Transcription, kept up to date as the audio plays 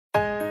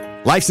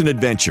Life's an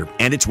adventure,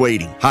 and it's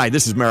waiting. Hi,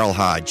 this is Merrill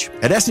Hodge.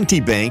 At S&T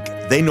Bank,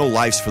 they know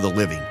life's for the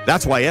living.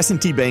 That's why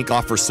S&T Bank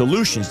offers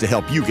solutions to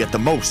help you get the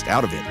most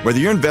out of it. Whether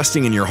you're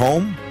investing in your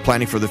home,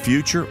 planning for the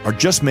future, or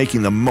just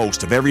making the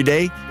most of every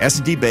day,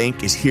 S&T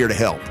Bank is here to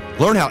help.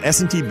 Learn how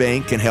S&T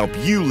Bank can help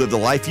you live the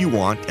life you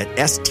want at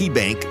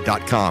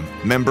stbank.com.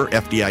 Member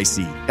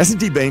FDIC.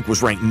 S&T Bank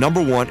was ranked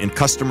 #1 in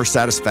customer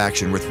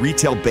satisfaction with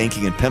retail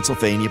banking in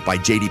Pennsylvania by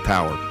J.D.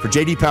 Power. For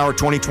J.D. Power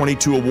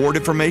 2022 award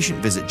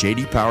information, visit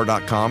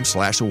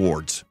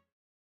jdpower.com/awards.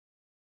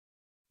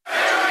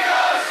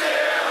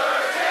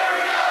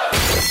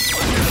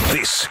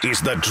 This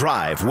is The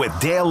Drive with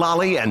Dale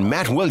Lally and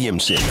Matt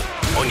Williamson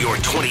on your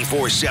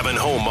 24/7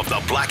 home of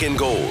the black and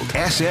gold.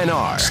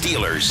 SNR,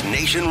 Steelers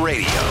Nation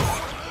Radio.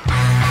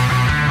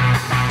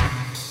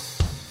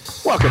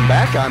 Welcome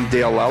back. I'm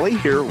Dale Lally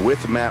here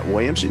with Matt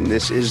Williamson.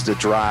 This is The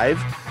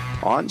Drive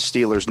on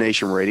Steelers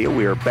Nation Radio.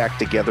 We are back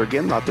together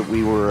again. Not that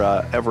we were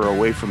ever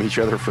away from each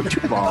other for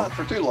too long. Not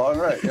for too long,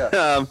 right?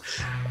 Yeah.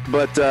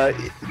 But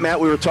Matt,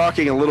 we were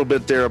talking a little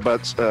bit there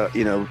about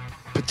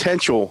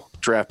potential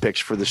draft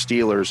picks for the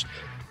Steelers.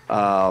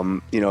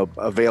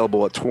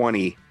 Available at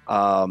 20.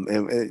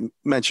 And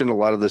mentioned a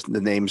lot of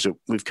the names that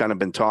we've kind of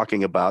been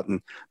talking about,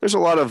 and there's a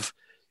lot of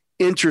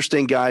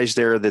interesting guys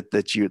there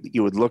that you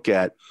would look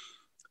at.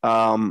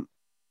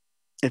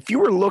 If you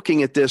were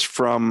looking at this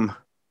from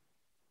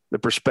the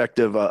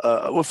perspective,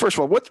 well, first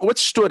of all, what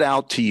stood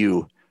out to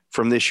you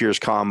from this year's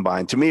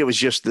combine? To me, it was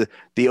just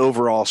the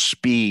overall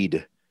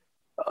speed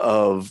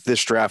of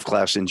this draft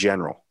class in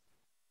general.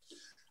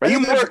 Are you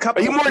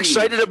more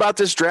excited about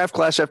this draft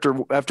class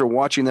after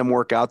watching them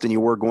work out than you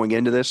were going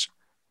into this?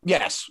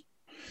 Yes,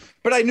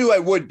 but I knew I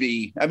would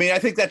be. I mean, I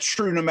think that's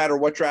true no matter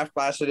what draft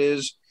class it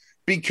is,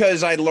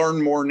 because I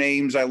learn more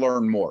names, I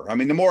learn more. I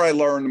mean, the more I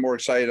learn, the more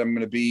excited I'm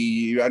going to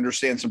be. You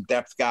understand some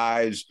depth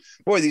guys.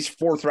 Boy, these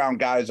fourth-round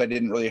guys I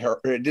didn't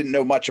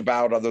know much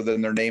about other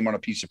than their name on a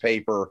piece of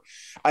paper.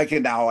 I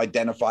can now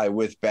identify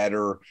with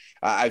better.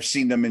 I've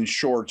seen them in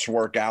shorts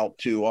work out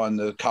too on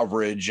the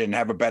coverage and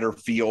have a better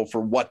feel for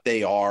what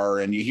they are,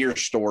 and you hear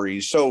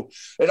stories. So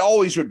it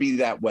always would be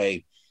that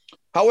way.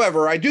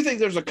 However, I do think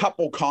there's a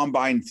couple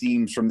combine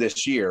themes from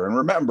this year. And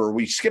remember,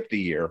 we skipped a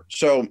year.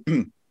 So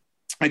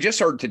I just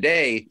heard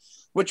today,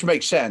 which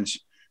makes sense,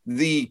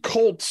 the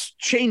Colts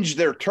changed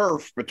their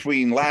turf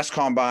between last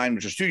combine,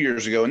 which was 2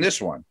 years ago, and this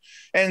one.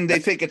 And they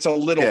think it's a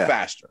little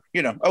faster.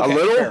 Okay, a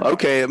little?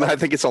 Okay. I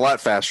think it's a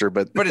lot faster.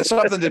 But it's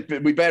something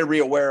that we better be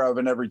aware of,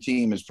 and every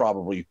team is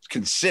probably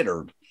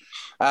considered.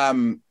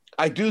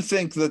 I do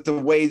think that the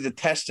way the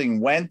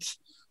testing went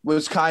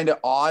was kind of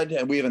odd,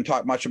 and we haven't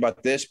talked much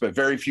about this, but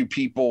very few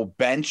people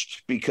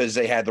benched because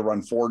they had to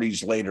run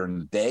 40s later in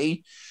the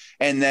day.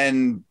 And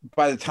then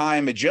by the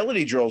time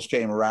agility drills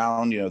came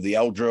around, the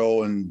L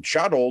drill and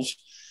shuttles,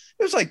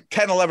 it was like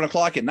 10, 11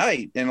 o'clock at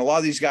night. And a lot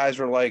of these guys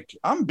were like,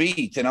 I'm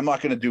beat and I'm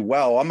not going to do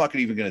well. I'm not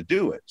even going to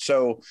do it.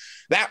 So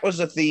that was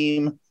a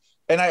theme.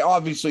 And I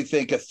obviously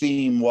think a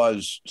theme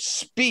was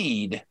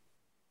speed,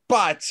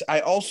 but I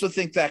also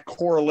think that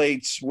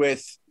correlates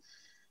with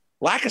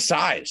lack of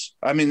size.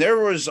 I mean, there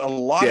was a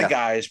lot of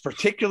guys,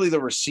 particularly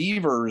the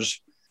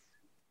receivers,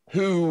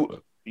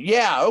 who,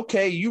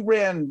 you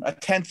ran a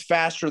 10th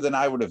faster than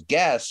I would have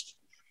guessed,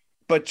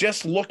 but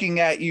just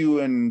looking at you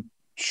in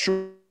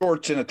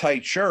shorts and a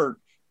tight shirt,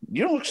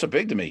 you don't look so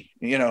big to me,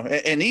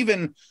 and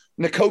even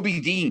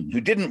Nakobe Dean, who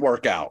didn't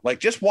work out, like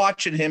just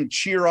watching him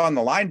cheer on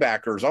the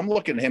linebackers, I'm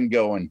looking at him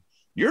going,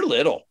 you're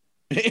little,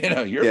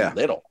 you're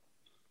little.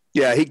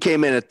 Yeah. He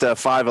came in at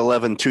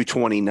 5'11",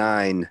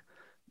 229.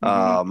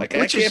 I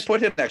can't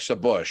put him next to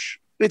Bush.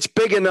 It's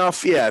big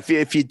enough. Yeah.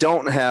 If you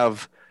don't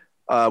have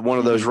one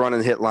of those run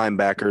and hit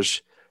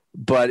linebackers,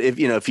 but if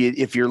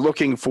you're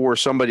looking for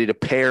somebody to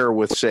pair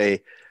with,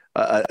 say,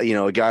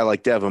 a guy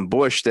like Devin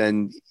Bush,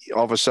 then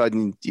all of a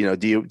sudden,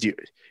 do you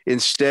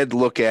instead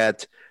look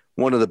at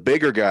one of the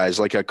bigger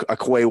guys like a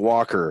Quay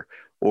Walker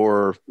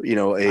or, a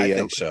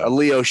Leo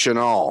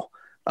Chenal.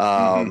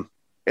 And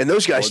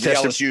those guys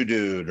tested LSU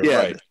dude. Yeah.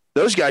 Right.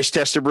 Those guys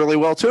tested really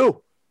well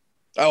too.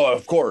 Oh,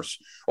 of course.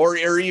 Or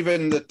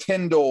even the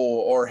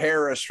Tyndall or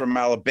Harris from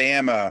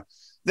Alabama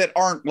that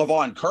aren't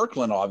Levon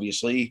Kirkland,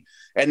 obviously,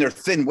 and they're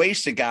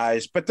thin-waisted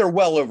guys, but they're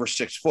well over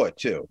 6 foot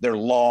too. They're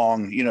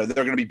long, they're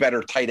going to be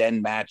better tight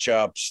end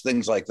matchups,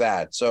 things like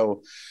that.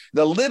 So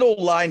the little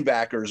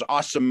linebackers,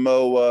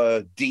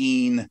 Asamoah,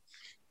 Dean,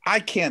 I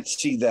can't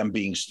see them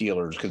being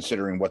Steelers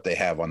considering what they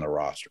have on the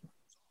roster.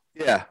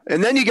 Yeah.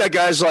 And then you got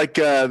guys like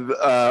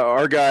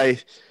our guy,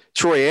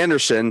 Troy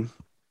Anderson,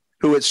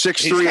 who at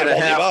 6'3" and a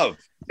half,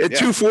 at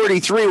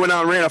 243 went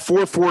out and ran a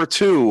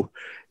 4.42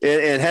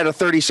 and had a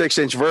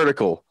 36-inch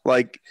vertical.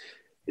 Like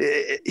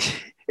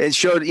it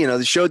showed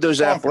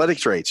those athletic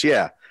traits.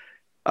 Yeah.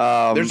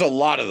 There's a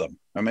lot of them.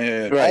 I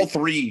mean, all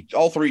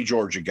three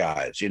Georgia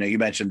guys, you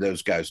mentioned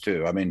those guys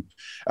too. I mean,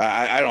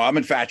 I don't know. I'm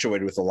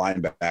infatuated with the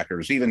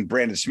linebackers. Even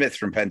Brandon Smith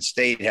from Penn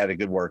State had a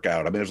good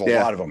workout. I mean, there's a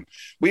lot of them.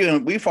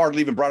 We've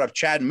hardly even brought up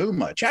Chad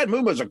Muma. Chad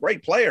Muma is a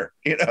great player,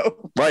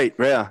 Right.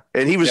 Yeah.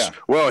 And he was,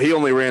 he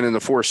only ran in the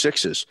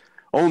 4.6s.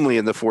 only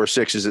in the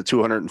 4.6s at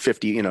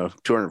 250,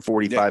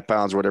 245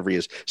 pounds, whatever he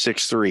is,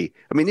 6'3".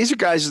 I mean, these are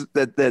guys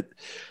that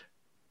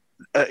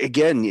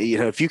again,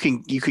 if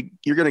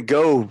you're going to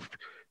go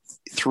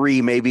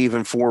 3, maybe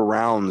even 4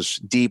 rounds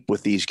deep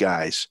with these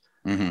guys,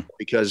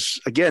 because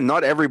again,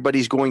 not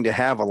everybody's going to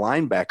have a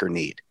linebacker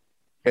need,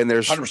 and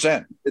there's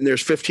 100%, and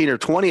there's 15 or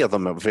 20 of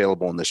them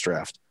available in this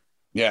draft.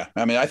 Yeah,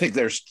 I mean, I think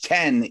there's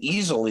 10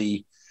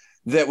 easily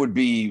that would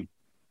be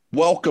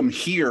welcome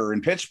here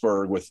in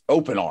Pittsburgh with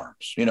open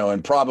arms,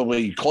 and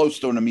probably close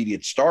to an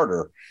immediate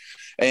starter.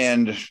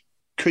 And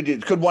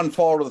could one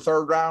fall to the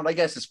 3rd round? I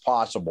guess it's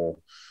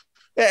possible.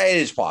 Yeah, it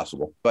is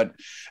possible. But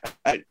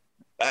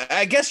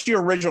I guess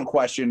your original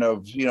question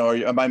of,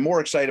 am I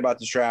more excited about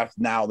this draft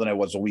now than I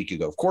was a week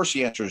ago? Of course,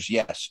 the answer is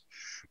yes.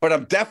 But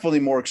I'm definitely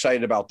more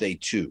excited about day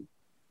 2.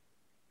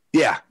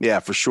 Yeah,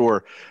 for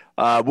sure.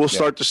 We'll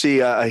start to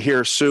see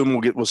here soon.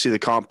 We'll see the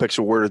comp picks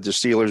awarded to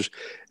Steelers.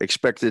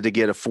 Expected to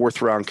get a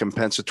 4th round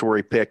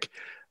compensatory pick,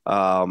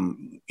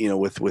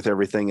 with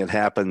everything that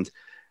happened.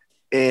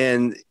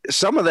 And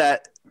some of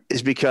that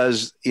is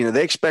because,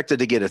 they expected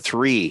to get a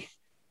 3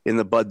 in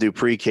the Bud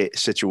Dupree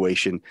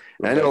situation.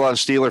 And I know a lot of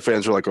Steeler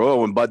fans were like,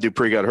 oh, when Bud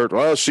Dupree got hurt,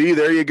 well, see,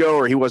 there you go,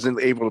 or he wasn't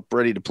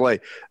ready to play.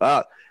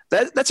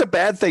 That's a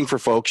bad thing for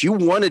folks. You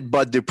wanted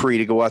Bud Dupree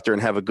to go out there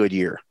and have a good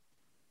year.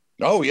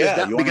 Oh,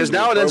 yeah. Because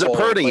now it ends up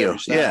hurting you.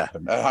 Yeah.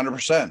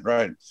 100%.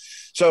 Right.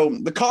 So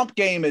the comp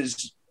game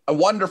is a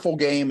wonderful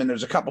game, and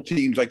there's a couple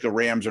teams like the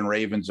Rams and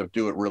Ravens that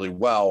do it really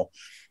well.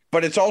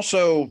 But it's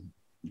also,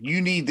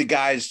 you need the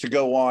guys to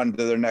go on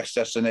to their next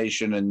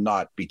destination and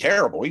not be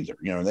terrible either.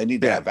 They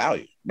need to have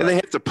value. And they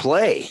have to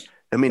play.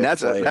 I mean,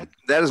 that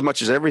as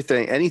much as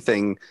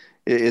anything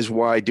is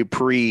why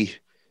Dupree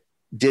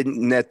didn't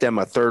net them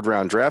a 3rd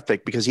round draft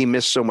pick, because he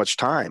missed so much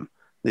time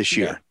this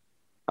year.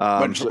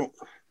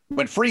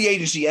 When free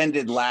agency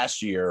ended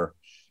last year,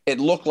 it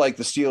looked like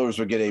the Steelers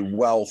would get a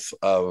wealth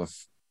of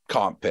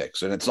comp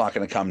picks, and it's not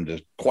going to come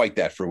to quite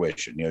that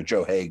fruition.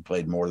 Joe Haig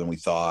played more than we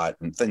thought,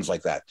 and things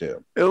like that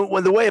too.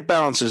 Well, the way it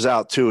balances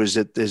out too is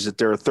that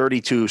there are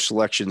 32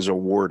 selections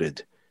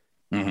awarded,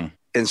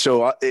 and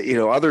so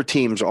other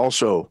teams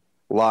also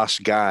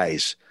lost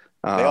guys.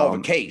 They all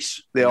have a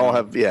case. They all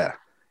have,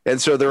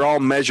 and so they're all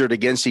measured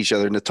against each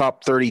other. And the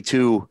top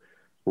 32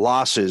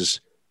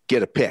 losses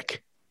get a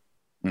pick.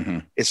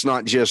 It's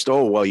not just,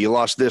 oh, well, you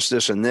lost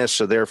this, and this,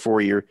 so therefore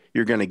you're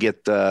going to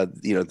get a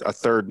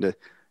 3rd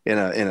in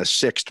a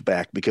 6th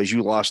back because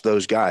you lost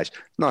those guys.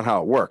 Not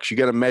how it works. You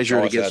got to measure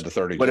it against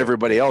what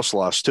everybody else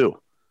lost too.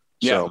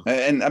 Yeah, so,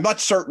 and I'm not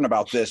certain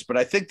about this, but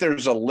I think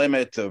there's a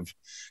limit of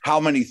how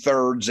many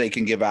 3rds they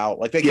can give out.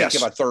 Like they can't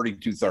give out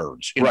 32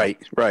 thirds. Right.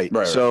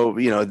 So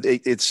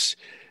it's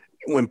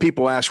when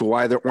people ask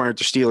why aren't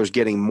the Steelers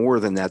getting more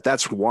than that?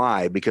 That's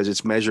why, because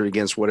it's measured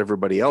against what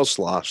everybody else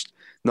lost,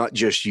 not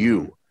just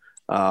you.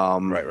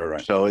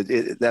 Right. So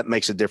that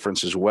makes a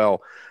difference as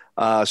well.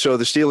 So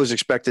the Steelers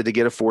expected to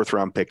get a 4th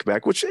round pick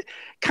back, which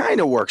kind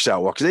of works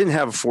out well because they didn't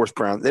have a 4th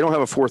round. They don't have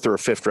a 4th or a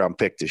 5th round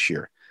pick this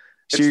year.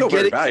 So it's still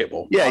very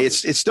valuable. Yeah,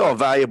 it's still a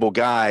valuable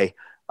guy.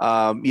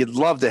 You'd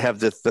love to have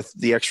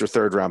the extra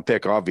 3rd round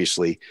pick,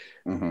 obviously.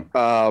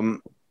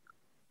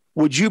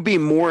 Would you be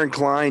more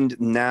inclined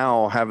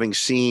now, having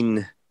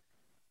seen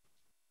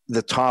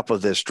the top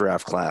of this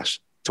draft class,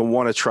 to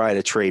want to try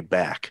to trade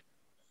back?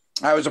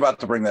 I was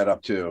about to bring that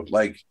up too.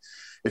 Like,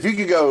 if you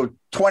could go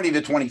 20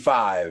 to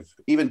 25,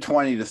 even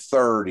 20 to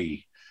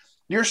 30,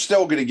 you're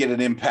still going to get an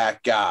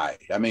impact guy.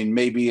 I mean,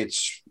 maybe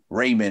it's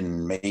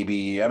Raymond,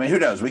 who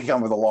knows? We can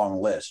come with a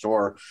long list,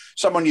 or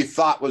someone you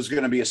thought was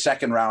going to be a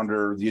 2nd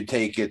rounder, you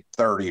take it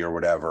 30 or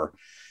whatever.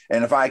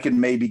 And if I could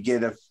maybe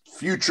get a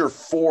future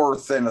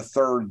 4th and a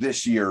 3rd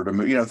this year to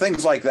move,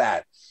 things like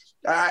that.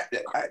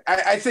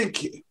 I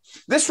think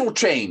this will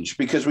change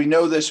because we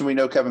know this, and we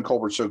know Kevin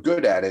Colbert's so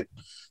good at it,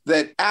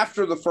 that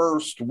after the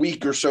first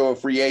week or so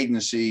of free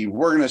agency,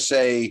 we're going to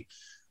say,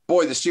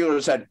 boy, the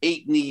Steelers had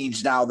 8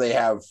 needs. Now they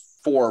have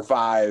 4 or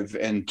 5,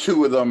 and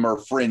 2 of them are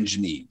fringe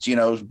needs,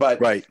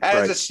 but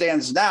as it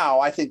stands now,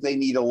 I think they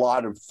need a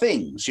lot of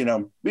things.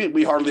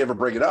 We hardly ever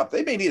bring it up.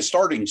 They may need a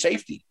starting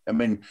safety. I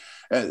mean,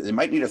 they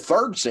might need a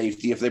 3rd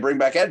safety if they bring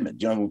back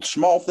Edmonds,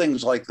 small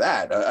things like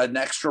that, an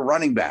extra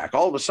running back.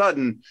 All of a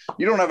sudden,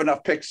 you don't have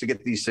enough picks to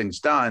get these things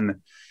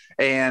done.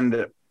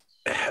 And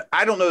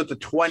I don't know that the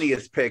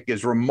 20th pick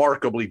is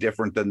remarkably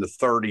different than the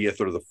 30th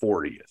or the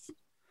 40th.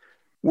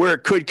 Where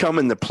it could come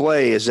into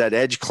play is that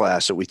edge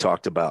class that we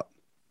talked about.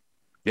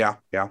 Yeah.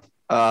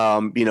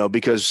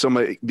 Because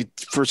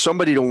for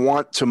somebody to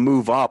want to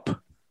move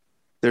up,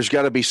 there's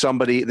got to be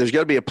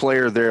a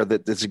player there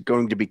that's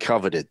going to be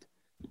coveted.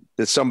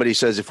 That somebody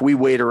says, if we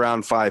wait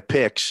around 5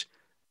 picks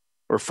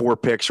or 4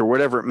 picks or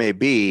whatever it may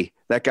be,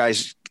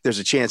 there's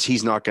a chance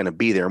he's not going to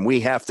be there, and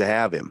we have to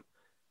have him.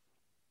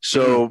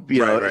 So,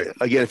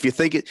 again, if you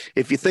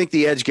think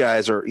the edge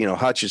guys are,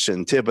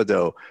 Hutchinson,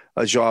 Thibodeau,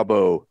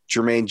 Ajabo,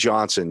 Jermaine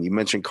Johnson, you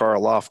mentioned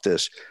Karl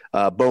Loftus,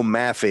 Bo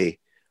Maffey,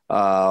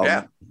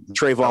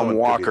 Trayvon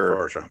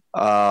Walker.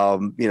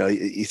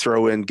 You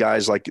throw in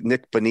guys like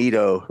Nick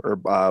Bonito or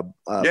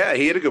yeah,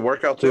 he had a good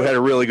workout too. Who had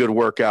a really good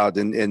workout,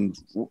 and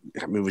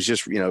I mean, it was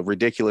just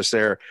ridiculous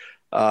there.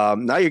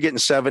 Now you're getting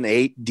 7,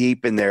 8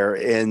 deep in there,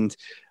 and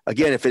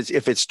again, if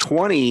it's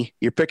 20,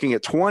 you're picking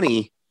at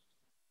 20.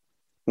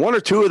 One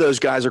or two of those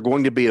guys are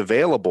going to be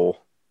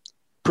available,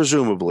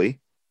 presumably.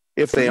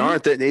 If they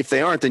aren't, then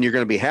you're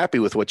going to be happy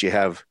with what you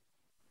have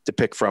to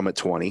pick from at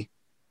 20.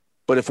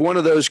 But if one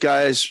of those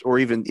guys, or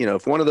even,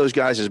 if one of those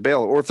guys is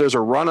bailed, or if there's a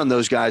run on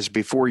those guys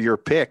before your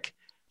pick,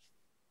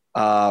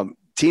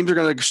 teams are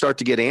going to start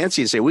to get antsy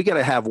and say, we got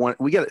to have one.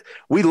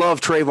 We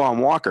love Trayvon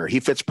Walker. He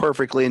fits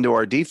perfectly into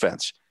our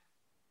defense.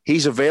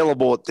 He's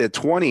available at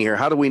 20 here.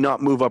 How do we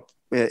not move up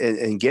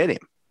and get him?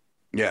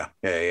 Yeah.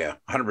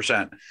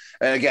 100%.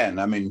 And again,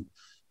 I mean,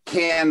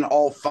 can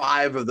all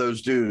 5 of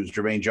those dudes,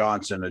 Jermaine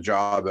Johnson,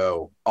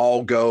 Ajabo,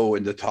 all go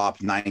in the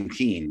top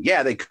 19?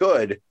 Yeah, they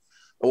could,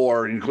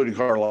 or including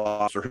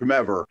Carlos or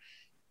whomever.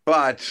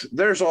 But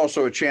there's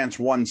also a chance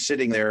one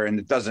sitting there and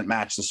it doesn't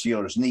match the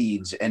Steelers'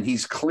 needs, and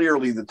he's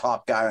clearly the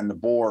top guy on the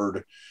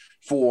board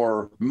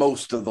for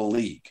most of the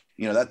league.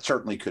 That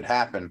certainly could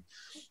happen.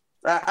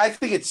 I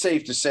think it's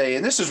safe to say,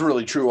 and this is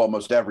really true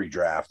almost every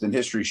draft, and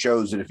history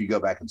shows that if you go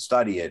back and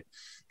study it,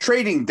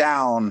 trading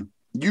down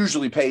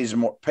usually pays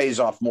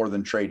off more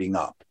than trading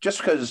up, just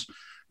because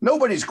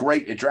nobody's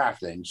great at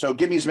drafting. So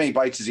give me as many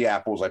bites of the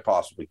apple as I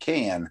possibly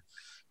can.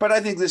 But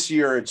I think this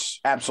year it's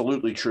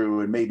absolutely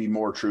true, and maybe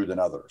more true than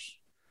others.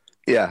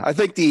 Yeah, I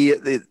think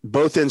the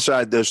both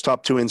inside, those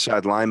top 2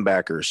 inside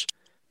linebackers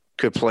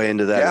could play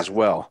into that as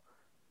well.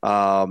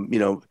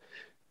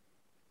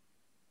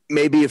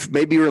 Maybe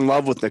you're in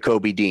love with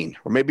Nakobe Dean,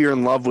 or maybe you're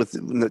in love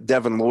with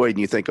Devin Lloyd, and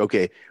you think,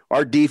 okay,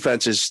 our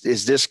defense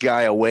is this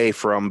guy away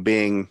from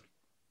being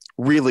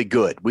really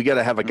good. We got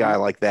to have a guy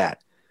like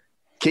that.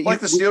 The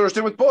Steelers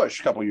did with Bush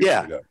a couple years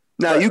ago.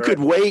 Now you could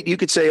wait. You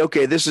could say,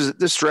 okay,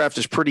 this draft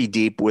is pretty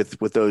deep with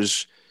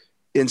those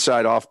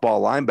inside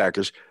off-ball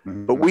linebackers,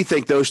 but we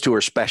think those 2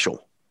 are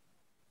special.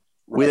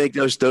 We think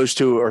those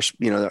 2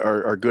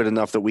 are good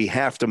enough that we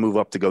have to move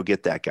up to go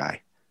get that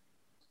guy.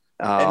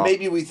 And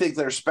maybe we think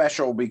they're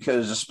special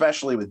because,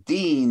 especially with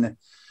Dean,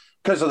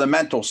 because of the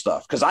mental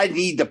stuff. Because I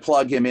need to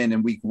plug him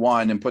in week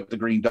 1 and put the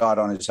green dot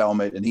on his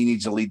helmet, and he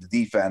needs to lead the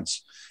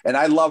defense. And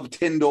I love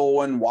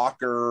Tyndall and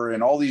Walker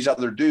and all these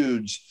other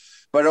dudes,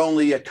 but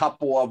only a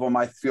couple of them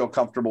I feel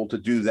comfortable to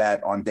do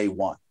that on day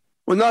 1.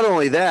 Well, not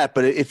only that,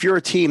 but if you're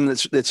a team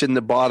that's in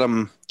the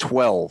bottom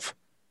 12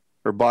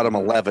 or bottom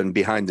 11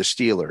 behind the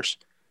Steelers,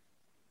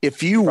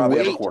 if you probably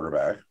wait, have a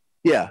quarterback.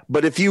 Yeah,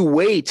 but if you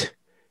wait,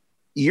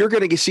 you're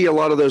going to see a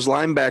lot of those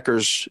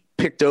linebackers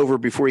picked over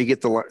before you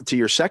get to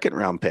your second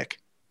round pick.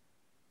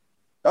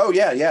 Oh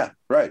yeah,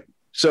 right.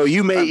 So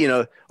you may,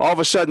 all of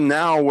a sudden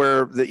now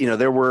where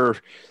there was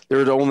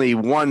only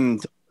one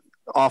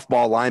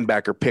off-ball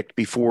linebacker picked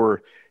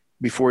before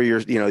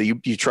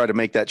you try to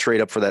make that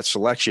trade up for that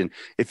selection.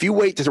 If you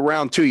wait to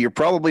round 2, you're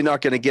probably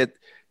not going to get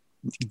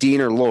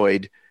Dean or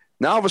Lloyd.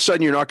 Now all of a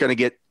sudden you're not going to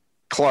get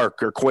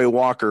Clark or Quay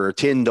Walker or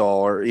Tyndall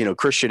or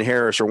Christian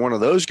Harris or one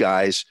of those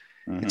guys.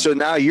 Mm-hmm. So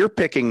now you're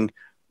picking,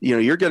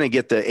 you're going to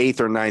get the 8th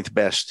or 9th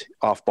best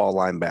off-ball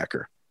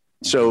linebacker.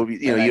 So,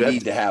 you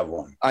need to have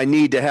one. I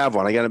need to have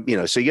one. I got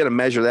to, so you got to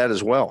measure that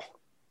as well.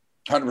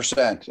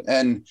 100%.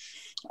 And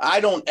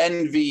I don't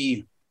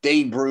envy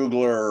Dane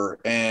Brugler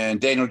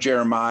and Daniel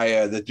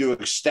Jeremiah that do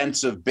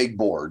extensive big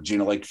boards,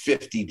 like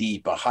 50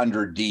 deep,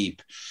 100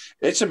 deep.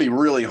 It's going to be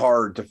really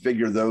hard to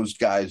figure those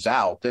guys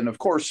out. And of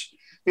course,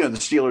 the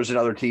Steelers and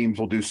other teams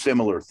will do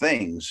similar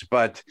things,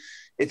 but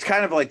it's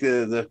kind of like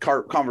the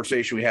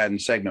conversation we had in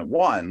segment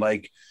 1.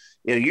 Like,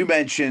 you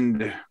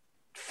mentioned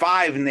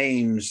 5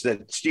 names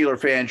that Steeler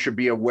fans should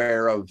be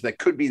aware of that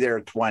could be there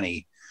at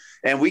 20.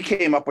 And we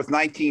came up with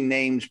 19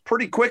 names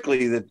pretty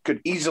quickly that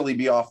could easily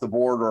be off the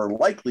board or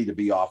likely to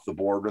be off the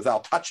board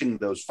without touching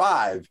those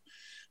 5.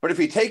 But if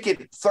you take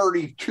it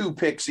 32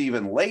 picks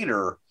even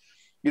later,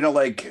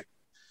 like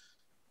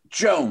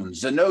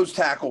Jones, the nose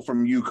tackle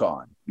from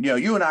UConn,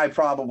 you and I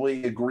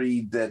probably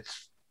agreed that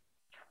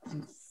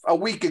a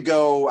week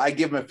ago, I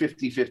give him a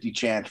 50-50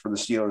 chance for the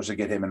Steelers to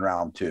get him in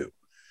round 2.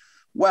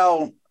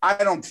 Well,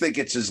 I don't think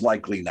it's as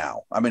likely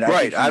now. I mean,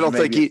 I don't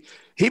think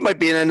he might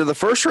be an end of the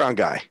first round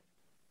guy.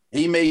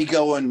 He may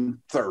go on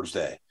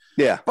Thursday.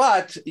 Yeah.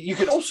 But you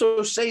could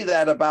also say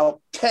that about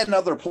 10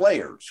 other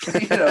players,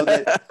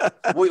 that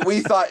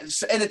we thought,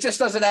 and it just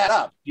doesn't add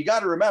up. You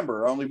got to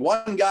remember, only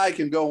one guy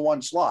can go in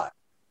one slot.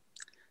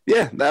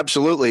 Yeah,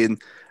 absolutely.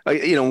 And,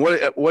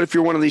 what if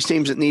you're one of these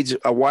teams that needs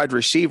a wide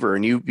receiver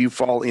and you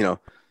fall,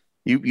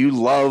 you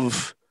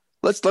love,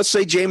 let's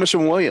say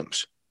Jameson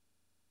Williams.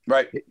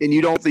 Right. And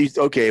you don't think,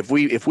 okay, if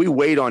we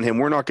wait on him,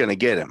 we're not going to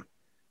get him.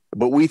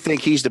 But we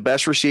think he's the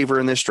best receiver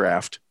in this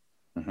draft.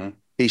 Mm-hmm.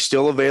 He's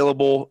still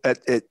available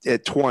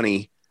at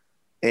 20.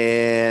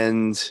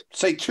 And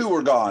say 2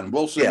 are gone.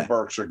 Wilson and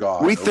Burks are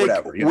gone. We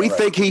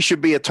think he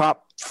should be a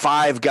top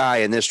 5 guy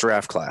in this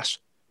draft class,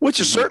 which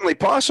is certainly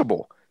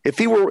possible. If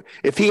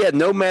he had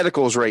no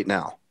medicals right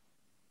now,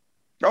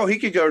 Oh, he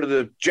could go to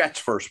the Jets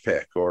first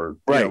pick or,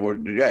 Right.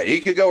 Yeah, he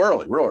could go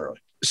early, real early.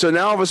 So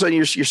now all of a sudden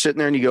you're sitting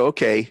there and you go,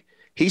 okay,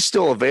 he's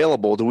still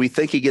available. Do we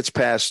think he gets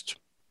past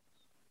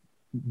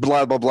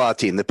blah, blah, blah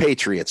team, the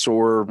Patriots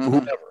or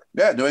whoever?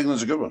 Yeah, New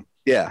England's a good one.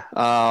 Yeah.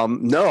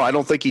 No, I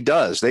don't think he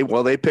does.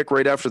 They pick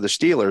right after the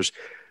Steelers.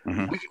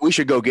 We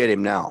should go get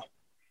him now.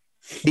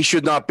 He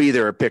should not be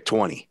there at pick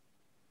 20.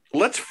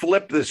 Let's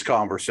flip this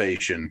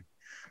conversation.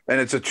 And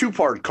it's a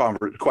two-part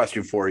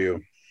question for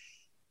you.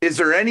 Is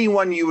there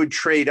anyone you would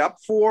trade up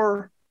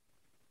for?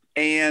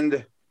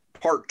 And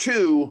part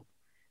two,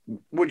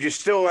 would you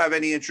still have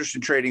any interest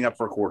in trading up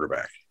for a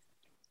quarterback?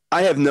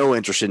 I have no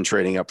interest in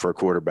trading up for a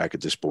quarterback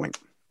at this point.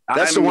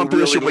 That's I'm the one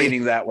position really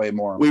leaning that way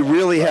more. We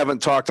really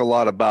haven't talked a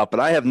lot about, but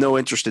I have no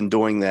interest in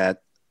doing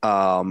that.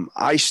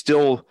 I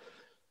still,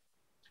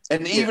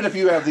 and even if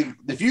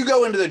you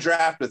go into the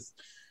draft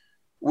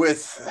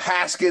with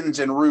Haskins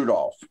and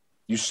Rudolph,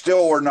 you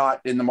still are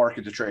not in the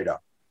market to trade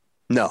up.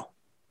 No.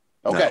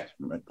 Okay.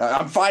 No.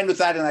 I'm fine with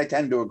that, and I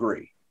tend to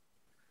agree.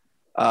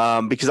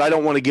 Because I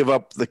don't want to give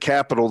up the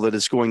capital that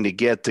it's going to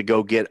get to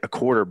go get a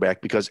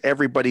quarterback, because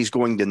everybody's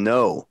going to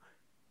know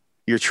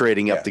you're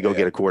trading up to go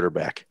get a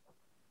quarterback.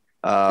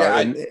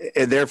 And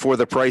therefore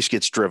the price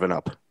gets driven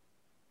up.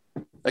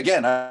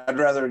 Again, I'd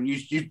rather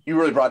you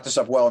really brought this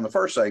up well in the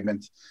first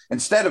segment.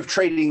 Instead of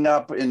trading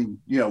up and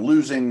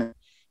losing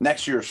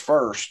next year's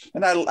first,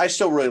 and I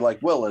still really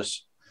like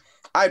Willis,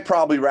 I'd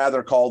probably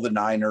rather call the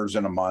Niners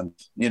in a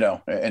month,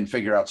 and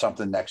figure out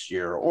something next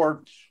year,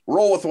 or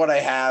roll with what I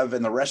have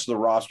and the rest of the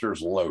roster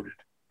is loaded.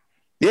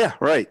 Yeah,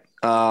 right.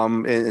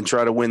 And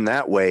try to win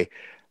that way.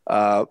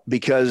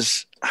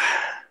 Because,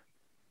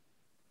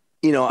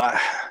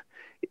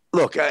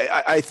 look,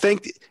 I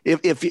think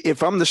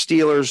if I'm the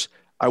Steelers,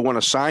 I want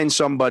to sign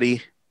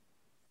somebody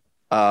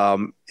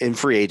in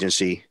free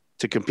agency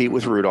to compete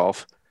with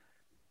Rudolph.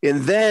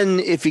 And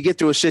then if you get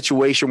to a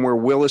situation where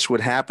Willis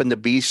would happen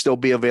to still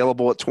be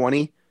available at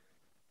 20,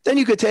 then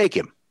you could take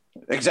him.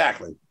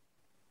 Exactly.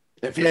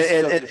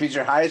 If he's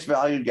your highest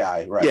valued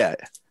guy, right? Yeah.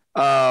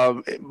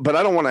 But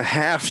I don't want to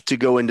have to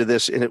go into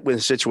this in a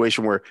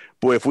situation where,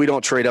 boy, if we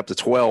don't trade up to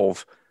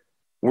 12,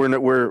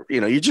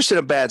 you're just in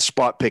a bad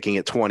spot picking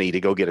at 20 to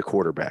go get a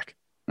quarterback.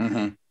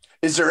 Mm-hmm.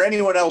 Is there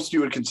anyone else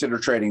you would consider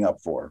trading up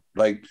for,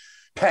 like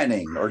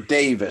Penning or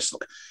Davis?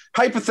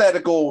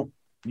 Hypothetical,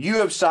 you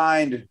have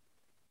signed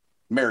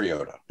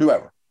Mariota,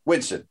 whoever,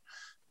 Winston.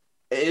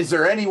 Is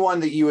there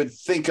anyone that you would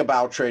think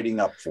about trading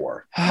up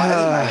for?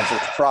 My answer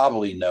is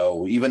probably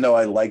no, even though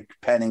I like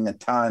Penning a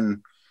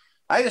ton.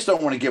 I just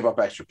don't want to give up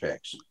extra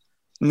picks.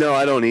 No,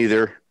 I don't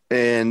either.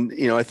 And,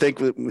 I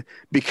think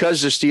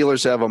because the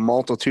Steelers have a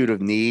multitude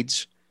of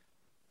needs,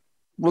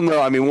 we'll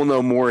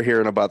know more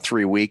here in about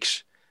 3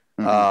 weeks.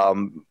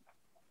 Mm-hmm.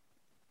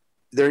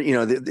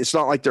 It's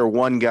not like they're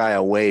one guy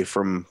away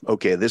from,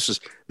 okay, this is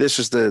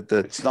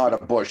the it's not a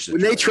Bush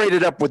situation. When they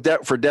traded up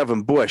for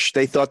Devin Bush,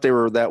 they thought they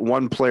were that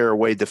one player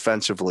away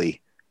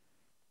defensively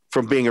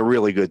from being a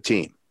really good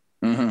team.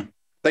 Mm-hmm.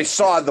 They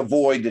saw the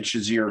void that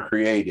Shazier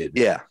created.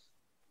 Yeah.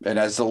 And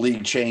as the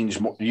league changed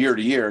year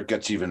to year, it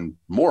gets even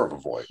more of a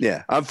void.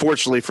 Yeah.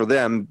 Unfortunately for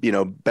them,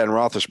 Ben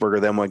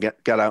Roethlisberger then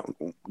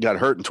got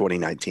hurt in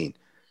 2019.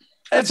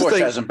 And Bush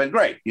hasn't been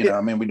great. We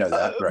know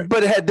that. Right.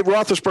 But had the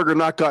Roethlisberger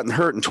not gotten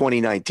hurt in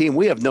 2019,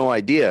 we have no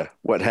idea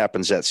what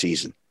happens that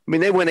season. I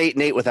mean, they went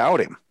 8-8 without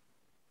him.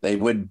 They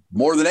win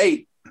more than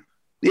 8.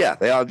 Yeah,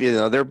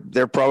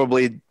 they're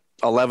probably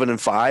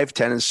 11-5,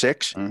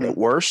 10-6 at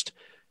worst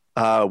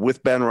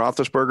with Ben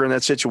Roethlisberger in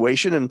that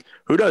situation. And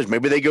who knows?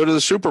 Maybe they go to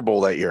the Super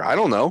Bowl that year. I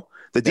don't know.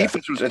 The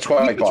defense was a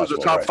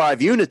top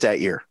 5 unit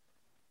that year.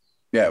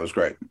 Yeah, it was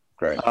great.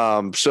 Great.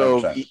 And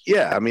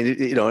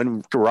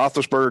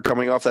Roethlisberger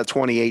coming off that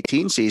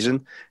 2018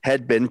 season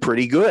had been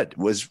pretty good.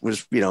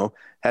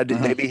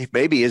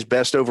 Maybe his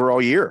best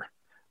overall year.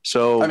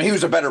 So he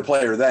was a better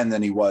player then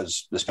than he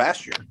was this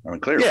past year.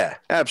 Clearly. Yeah,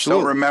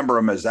 absolutely. Don't remember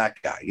him as that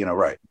guy.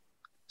 Right.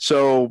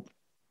 So,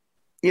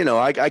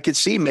 I could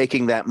see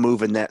making that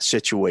move in that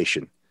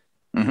situation.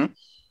 Mm-hmm.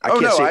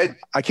 I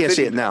can't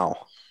see it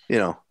now.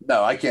 No,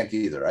 I can't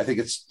either. I think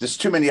it's just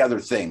too many other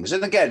things.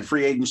 And again,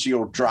 free agency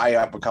will dry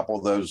up a couple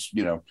of those,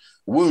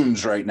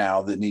 wounds right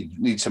now that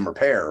need some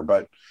repair.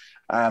 But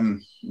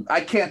I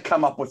can't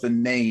come up with a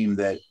name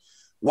that,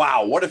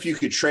 wow, what if you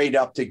could trade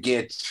up to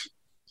get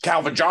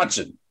Calvin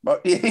Johnson?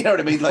 You know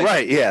what I mean?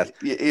 Right. Yeah.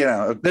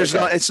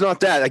 It's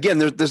not that. Again,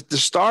 there's the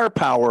star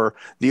power,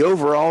 the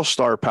overall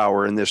star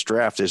power in this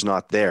draft is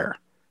not there,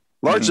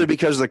 largely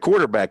because of the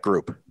quarterback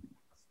group.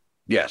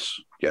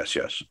 Yes.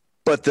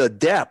 But the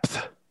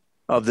depth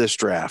of this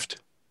draft.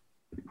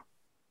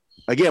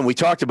 Again, we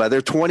talked about there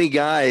are 20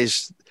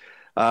 guys.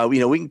 We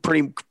can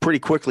pretty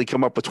quickly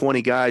come up with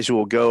 20 guys who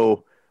will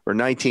go, or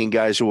 19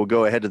 guys who will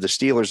go ahead of the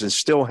Steelers and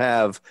still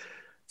have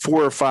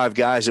 4 or 5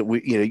 guys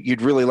that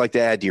you'd really like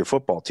to add to your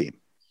football team.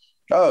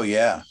 Oh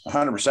yeah,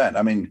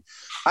 100%.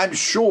 I'm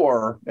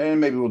sure, and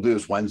maybe we'll do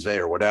this Wednesday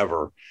or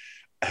whatever.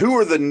 Who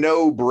are the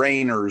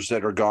no-brainers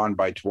that are gone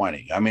by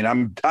 20?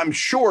 I'm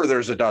sure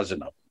there's a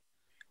dozen of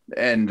them,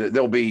 and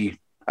there'll be.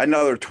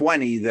 another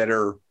 20 that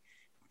are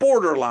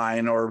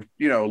borderline or,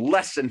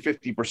 less than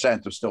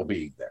 50% of still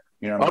being there.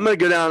 I'm going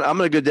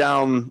to go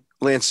down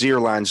Lance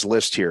Zierlein's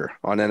list here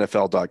on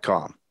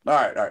NFL.com. All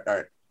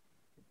right.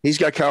 He's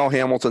got Kyle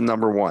Hamilton,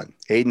 number 1.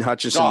 Aiden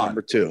Hutchinson, Gone.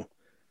 number 2.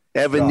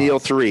 Evan Neal,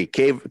 3.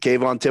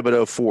 Kayvon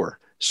Thibodeau, 4.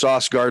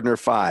 Sauce Gardner,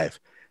 5.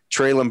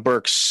 Traylon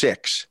Burks,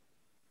 6.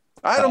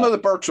 I don't know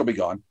that Burks will be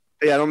gone.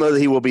 Yeah, I don't know that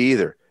he will be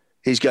either.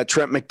 He's got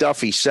Trent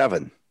McDuffie,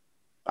 7.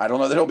 I don't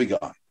know that he'll be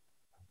gone.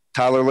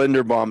 Tyler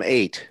Linderbaum,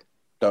 8.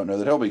 Don't know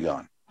that he'll be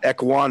gone.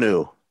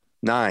 Ekwonu,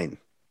 9.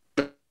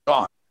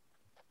 Gone.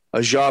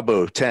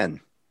 Ajabu,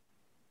 10.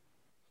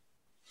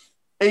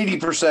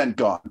 80%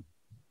 gone.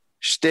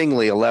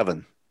 Stingley,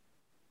 11.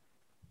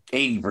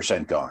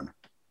 80% gone.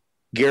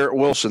 Garrett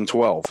Wilson,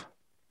 12.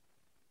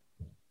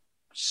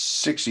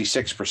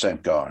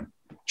 66% gone.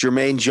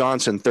 Jermaine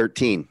Johnson,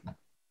 13.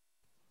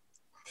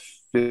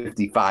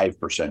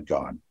 55%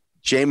 gone.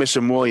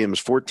 Jamison Williams,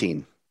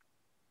 14.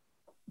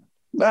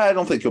 I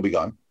don't think he'll be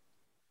gone.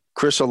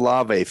 Chris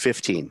Olave,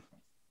 15.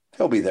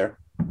 He'll be there.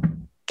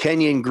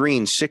 Kenyon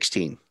Green,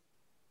 16.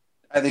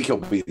 I think he'll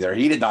be there.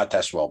 He did not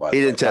test well.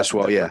 He didn't test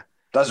well, yeah.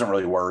 Doesn't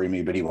really worry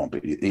me, but he won't be.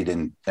 He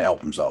didn't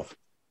help himself.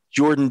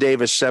 Jordan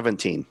Davis,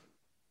 17.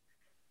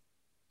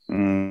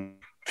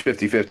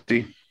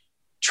 50-50.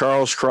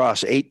 Charles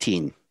Cross,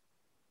 18.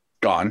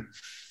 Gone.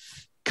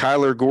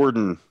 Kyler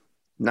Gordon,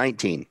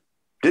 19.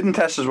 Didn't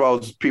test as well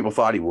as people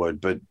thought he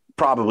would, but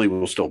probably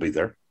will still be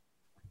there.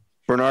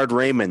 Bernard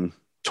Raymond,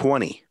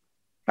 20.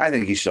 I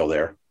think he's still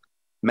there.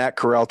 Matt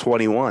Corral,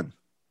 21.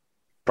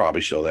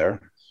 Probably still there.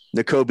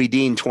 Nakobe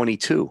Dean,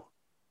 22.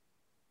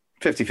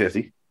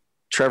 50-50.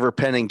 Trevor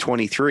Penning,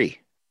 23.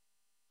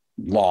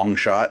 Long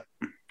shot.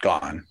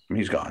 Gone.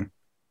 He's gone.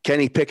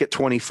 Kenny Pickett,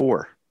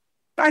 24.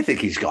 I think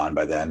he's gone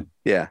by then.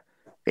 Yeah.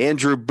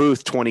 Andrew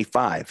Booth,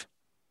 25.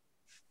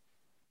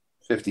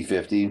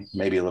 50-50,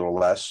 maybe a little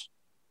less.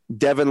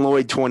 Devin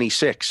Lloyd,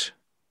 26.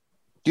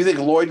 Do you think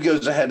Lloyd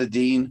goes ahead of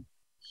Dean?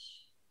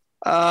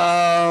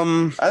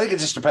 I think it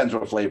just depends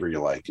what flavor you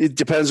like. It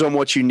depends on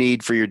what you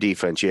need for your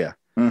defense, yeah.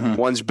 Mm-hmm.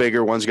 One's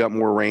bigger, one's got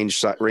more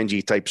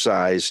rangy type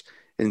size,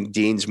 and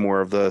Dean's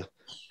more of the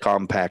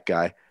compact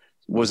guy.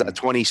 Was that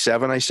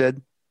 27, I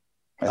said?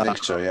 I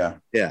think so, yeah.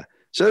 Yeah.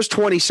 So there's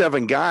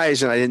 27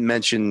 guys, and I didn't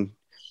mention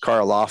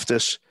Carl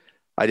Loftus.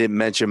 I didn't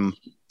mention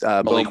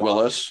Malik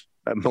Willis.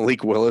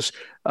 Malik Willis.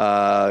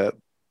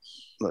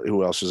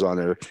 Who else is on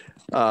there?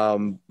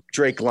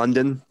 Drake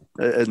London,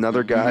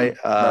 another guy.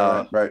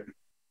 Right.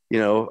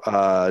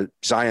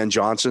 Zion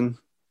Johnson,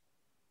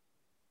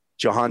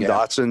 Jahan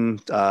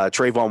Dotson,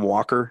 Trayvon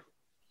Walker.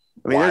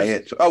 I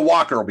mean,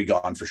 Walker will be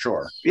gone for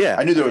sure. Yeah.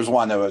 I knew there was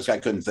one that I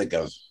couldn't think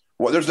of.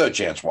 Well, there's no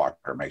chance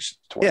Walker makes it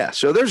 20. Yeah.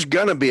 So there's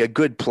going to be a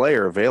good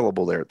player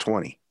available there at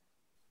 20.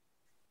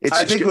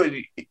 I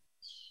think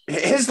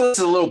his list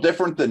is a little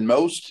different than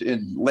most.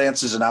 And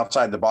Lance is an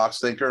outside the box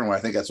thinker, and I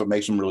think that's what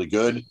makes him really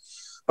good.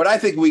 But I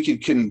think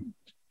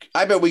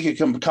I bet we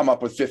could come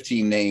up with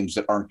 15 names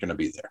that aren't going to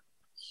be there.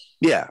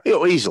 Yeah,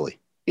 easily.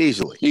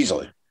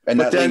 And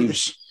but that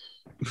leaves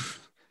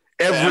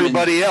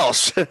everybody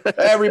else.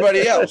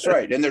 Everybody else,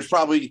 right. And there's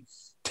probably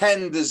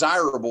 10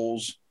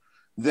 desirables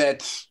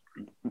that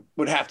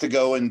would have to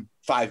go in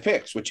 5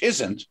 picks, which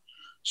isn't.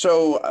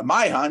 So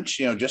my hunch,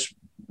 just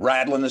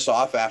rattling this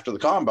off after the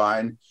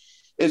combine,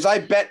 is I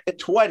bet at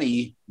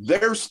 20,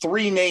 there's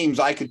 3 names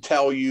I could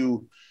tell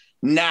you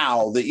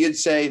now that you'd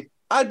say,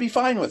 I'd be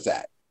fine with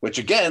that, which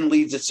again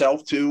leads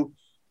itself to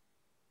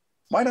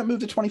why not move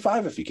to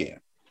 25 if you can?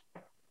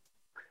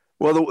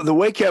 Well, the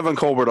way Kevin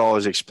Colbert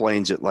always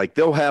explains it, like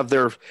they'll have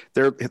the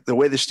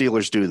way the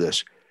Steelers do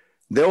this,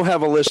 they'll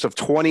have a list of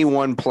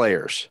 21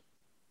 players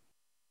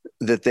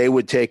that they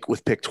would take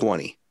with pick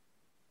 20.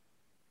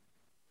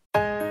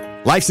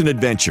 Life's an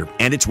adventure,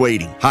 and it's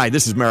waiting. Hi,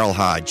 this is Merrill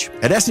Hodge.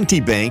 At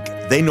S&T Bank,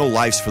 they know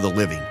life's for the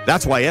living.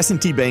 That's why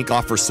S&T Bank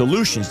offers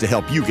solutions to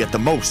help you get the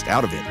most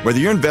out of it. Whether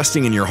you're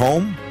investing in your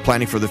home,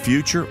 planning for the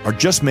future, or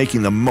just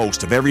making the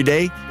most of every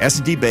day,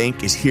 S&T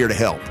Bank is here to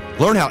help.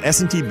 Learn how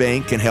S&T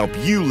Bank can help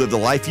you live the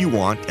life you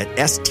want at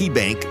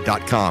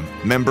stbank.com.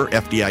 Member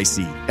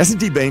FDIC.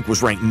 S&T Bank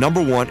was ranked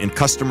number 1 in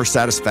customer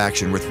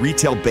satisfaction with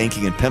retail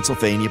banking in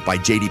Pennsylvania by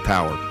J.D.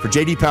 Power. For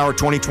J.D. Power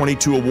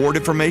 2022 award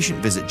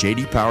information, visit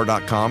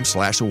jdpower.com/awards.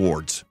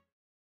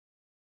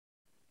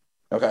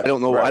 Okay. I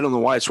don't know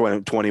why it's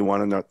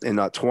 21 and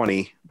not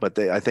 20, but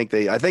I think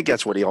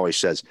that's what he always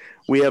says.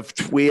 He does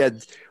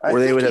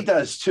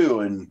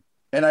too,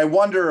 and I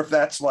wonder if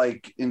that's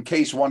like in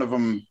case one of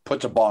them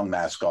puts a bong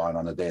mask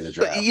on the day of the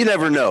draft. You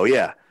never know,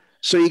 yeah.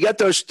 So you got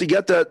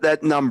that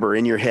number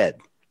in your head,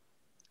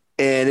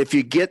 and if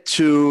you get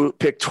to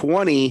pick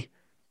 20,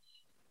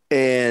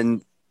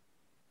 and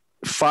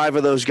 5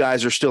 of those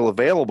guys are still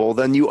available,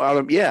 then you're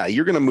going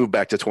to move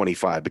back to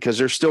 25 because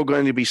there's still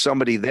going to be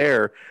somebody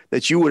there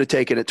that you would have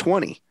taken at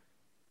 20.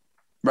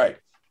 Right.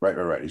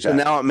 Exactly. So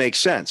now it makes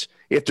sense.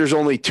 If there's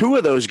only 2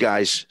 of those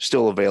guys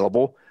still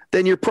available,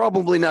 then you're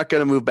probably not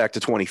going to move back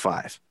to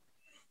 25.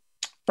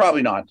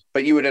 Probably not,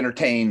 but you would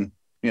entertain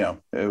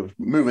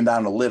moving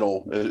down a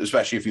little,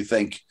 especially if you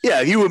think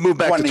you would move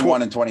back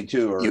 21 and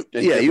 22 or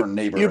different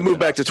neighborhood. You'd move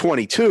back to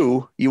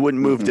 22. You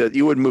wouldn't move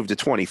to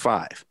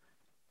 25.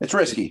 It's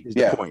risky.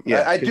 Point.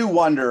 Yeah. I do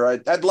wonder.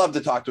 I'd love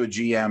to talk to a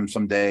GM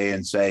someday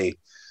and say,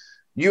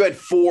 you had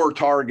 4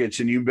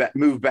 targets and you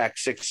moved back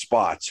 6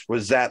 spots.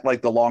 Was that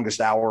like the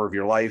longest hour of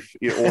your life?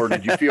 Or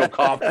did you feel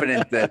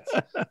confident that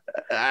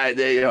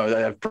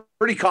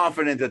pretty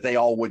confident that they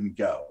all wouldn't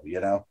go,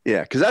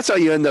 Yeah. Cause that's how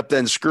you end up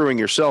then screwing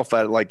yourself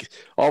out. Like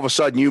all of a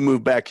sudden you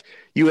move back,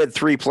 you had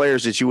 3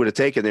 players that you would have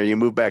taken there. You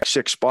move back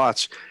 6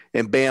 spots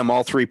and bam,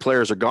 all 3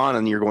 players are gone.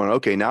 And you're going,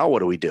 okay, now what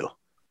do we do?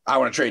 I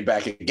want to trade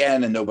back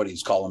again, and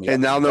nobody's calling me.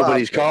 And now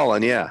nobody's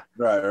calling, yeah.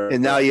 Right.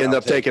 And now you end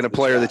up taking a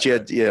player that you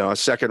had, a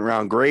second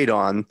round grade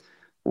on,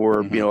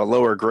 or a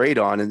lower grade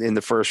on in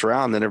the first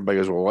round. Then everybody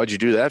goes, "Well, why'd you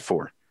do that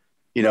for?"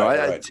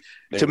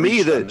 To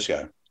me,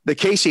 the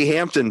Casey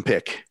Hampton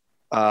pick,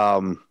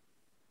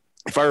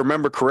 if I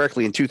remember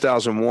correctly, in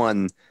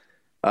 2001,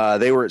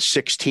 they were at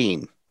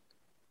 16,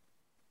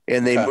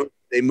 and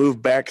they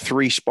moved back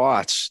 3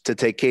 spots to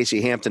take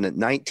Casey Hampton at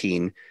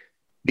 19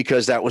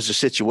 because that was the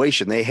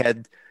situation. They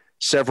had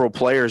several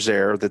players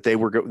there that they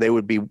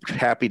would be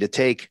happy to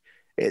take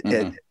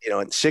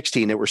at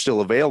 16 that were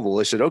still available.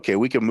 They said, okay,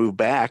 we can move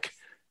back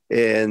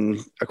and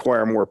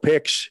acquire more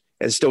picks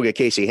and still get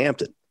Casey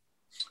Hampton.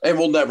 And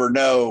we'll never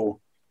know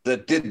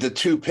that the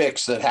 2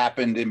 picks that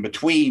happened in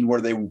between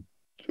where they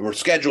were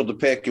scheduled to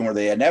pick and where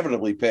they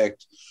inevitably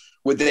picked,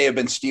 would they have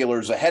been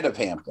Steelers ahead of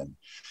Hampton?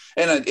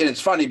 And it's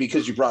funny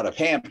because you brought up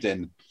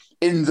Hampton.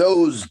 In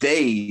those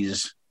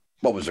days,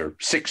 what was there,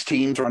 6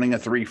 teams running a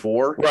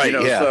 3-4? Right.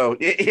 So,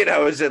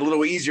 it's a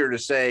little easier to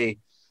say,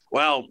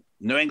 well,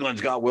 New England's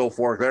got Will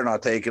Fork. They're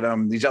not taking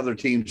them. These other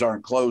teams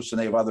aren't close and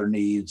they have other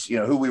needs.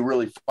 Who we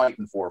really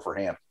fighting for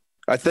Hampton?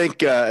 I think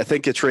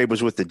the trade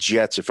was with the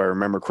Jets, if I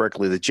remember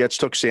correctly. The Jets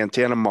took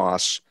Santana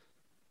Moss.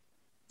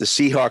 The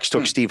Seahawks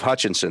took Steve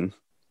Hutchinson.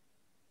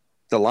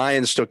 The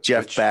Lions took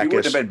Jeff Backus. He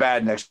wouldn't have been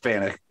bad next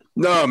Faneca.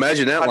 No,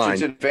 imagine that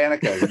Hutchinson, line.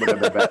 Faneca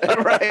wouldn't have been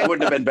bad. Right. It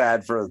wouldn't have been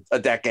bad for a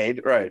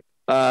decade. Right.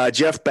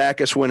 Jeff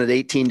Backus went at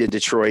 18 to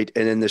Detroit,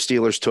 and then the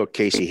Steelers took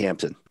Casey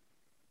Hampton.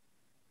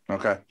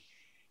 Okay.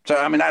 So,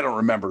 I don't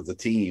remember the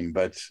team,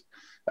 but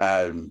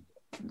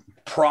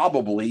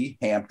probably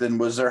Hampton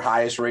was their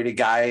highest rated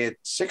guy at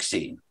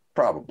 16.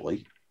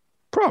 Probably.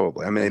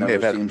 They may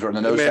have had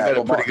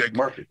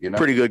a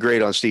pretty good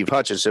grade on Steve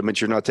Hutchinson, but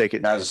you're not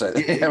taking. As I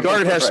said,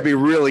 Guard has to be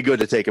really good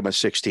to take him at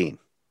 16.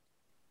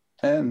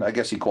 And I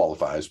guess he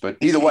qualifies, but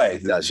either way,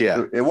 it does.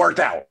 Yeah, it worked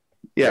out.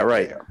 Yeah,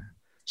 right. Yeah.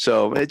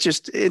 So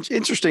it's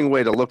interesting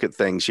way to look at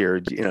things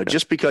here.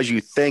 Just because you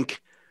think,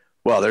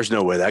 well, there's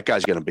no way that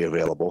guy's going to be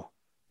available.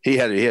 He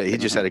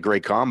just had a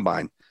great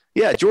combine.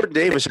 Yeah, Jordan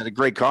Davis had a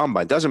great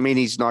combine. Doesn't mean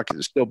he's not going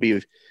to still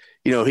be.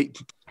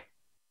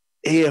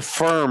 He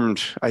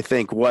affirmed, I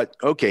think,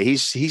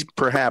 he's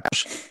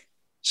perhaps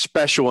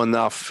special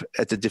enough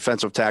at the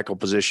defensive tackle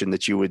position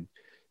that you would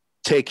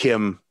take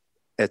him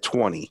at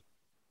 20,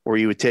 or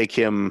you would take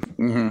him,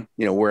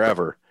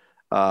 wherever.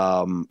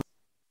 But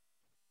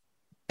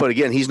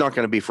again, he's not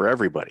going to be for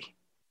everybody.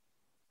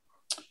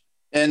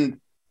 And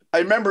I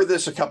remember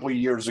this a couple of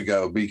years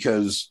ago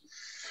because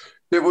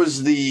it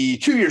was 2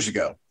 years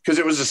ago, because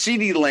it was a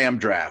CeeDee Lamb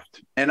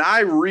draft. And I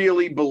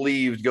really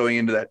believed going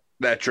into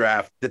that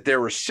draft that there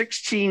were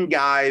 16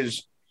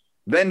 guys,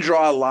 then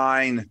draw a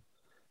line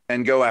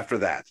and go after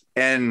that.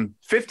 And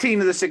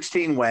 15 of the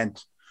 16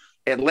 went.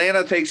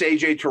 Atlanta takes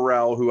AJ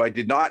Terrell, who I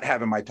did not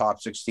have in my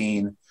top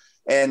 16.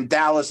 And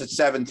Dallas at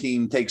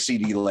 17 takes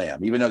CeeDee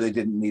Lamb, even though they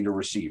didn't need a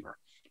receiver.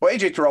 Well,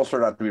 AJ Terrell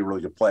turned out to be a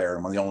really good player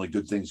and one of the only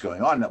good things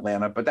going on in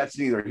Atlanta, but that's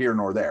neither here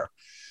nor there.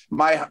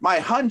 My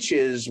hunch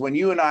is when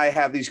you and I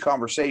have these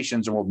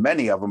conversations, and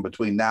many of them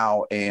between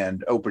now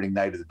and opening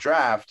night of the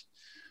draft,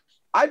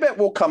 I bet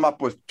we'll come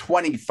up with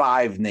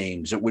 25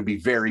 names that would be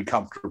very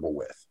comfortable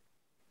with,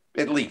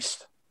 at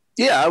least.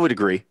 Yeah, I would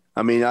agree.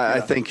 I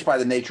think by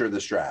the nature of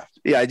this draft.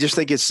 Yeah, I just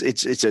think it's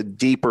a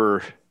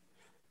deeper,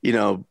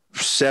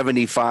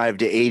 75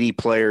 to 80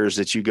 players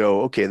that you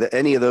go, okay,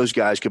 any of those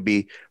guys could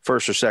be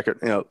first or second,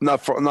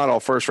 not all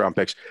first round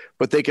picks,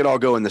 but they could all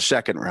go in the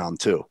second round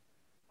too.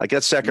 Like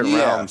that second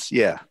round.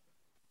 Yeah.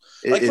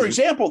 For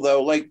example,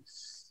 though,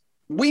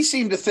 we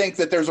seem to think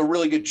that there's a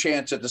really good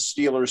chance that the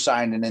Steelers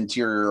sign an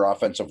interior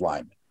offensive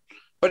lineman.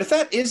 But if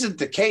that isn't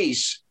the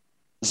case,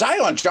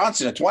 Zion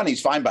Johnson at 20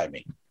 is fine by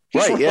me.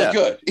 He's really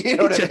good. You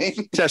know what I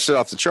mean? Tested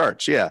off the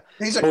charts. Yeah.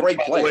 He's a great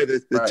player.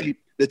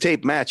 The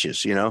tape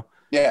matches, Yeah.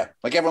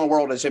 Like everyone in the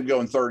world has him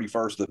going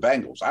 31st to the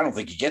Bengals. I don't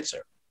think he gets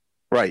there.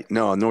 Right.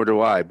 No, nor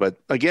do I. But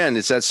again,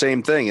 it's that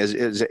same thing.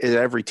 Is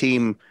every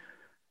team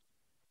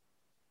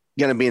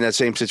going to be in that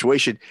same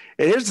situation?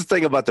 And here's the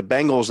thing about the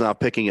Bengals now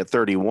picking at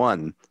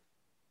 31.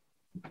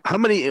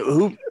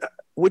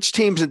 Which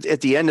teams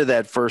at the end of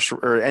that first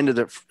or end of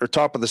the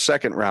top of the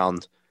second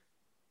round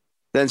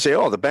then say,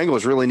 oh, the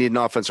Bengals really need an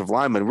offensive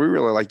lineman. We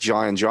really like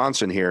Zion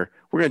Johnson here.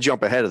 We're going to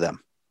jump ahead of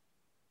them.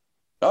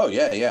 Oh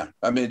yeah.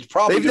 I mean, it's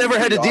probably They haven't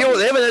had to deal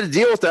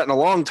with that in a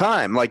long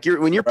time. Like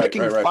when you're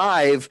picking right.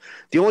 5,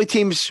 the only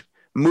teams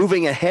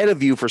moving ahead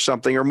of you for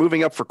something are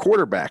moving up for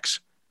quarterbacks.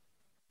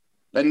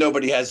 And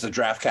nobody has the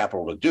draft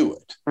capital to do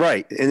it.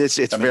 Right. And it's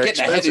getting very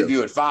expensive. ahead of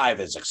you at 5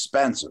 is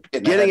expensive.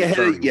 Getting ahead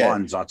of you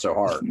is not so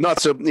hard. Not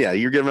so, yeah,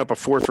 you're giving up a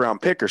 4th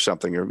round pick or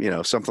something,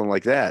 or something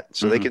like that.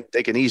 So they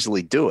can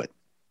easily do it.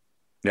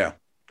 Yeah,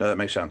 that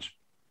makes sense.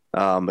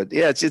 But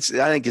yeah, it's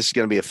I think it's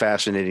going to be a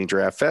fascinating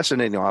draft,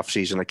 fascinating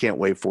offseason. I can't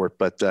wait for it.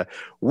 But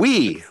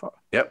we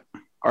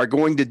are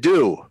going to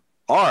do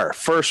our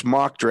first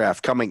mock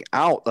draft coming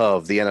out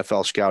of the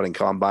NFL Scouting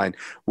Combine.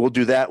 We'll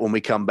do that when we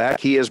come back.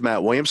 He is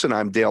Matt Williamson.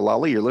 I'm Dale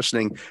Lally. You're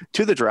listening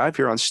to The Drive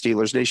here on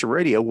Steelers Nation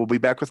Radio. We'll be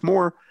back with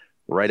more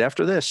right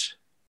after this.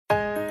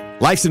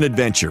 Life's an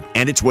adventure,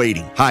 and it's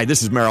waiting. Hi,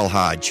 this is Merrill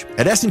Hodge.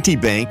 At S&T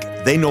Bank,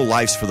 they know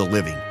life's for the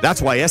living.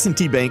 That's why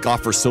S&T Bank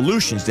offers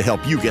solutions to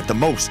help you get the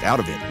most out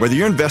of it. Whether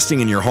you're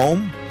investing in your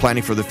home,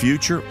 planning for the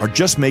future, or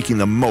just making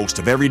the most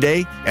of every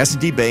day,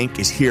 S&T Bank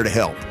is here to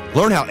help.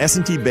 Learn how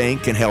S&T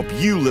Bank can help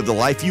you live the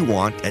life you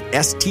want at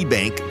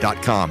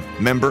stbank.com.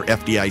 Member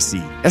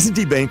FDIC.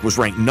 S&T Bank was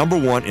ranked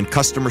 #1 in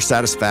customer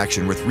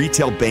satisfaction with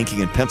retail banking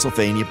in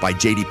Pennsylvania by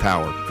J.D.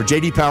 Power. For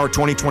J.D. Power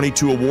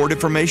 2022 award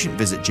information,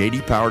 visit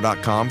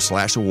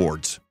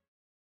jdpower.com/awards.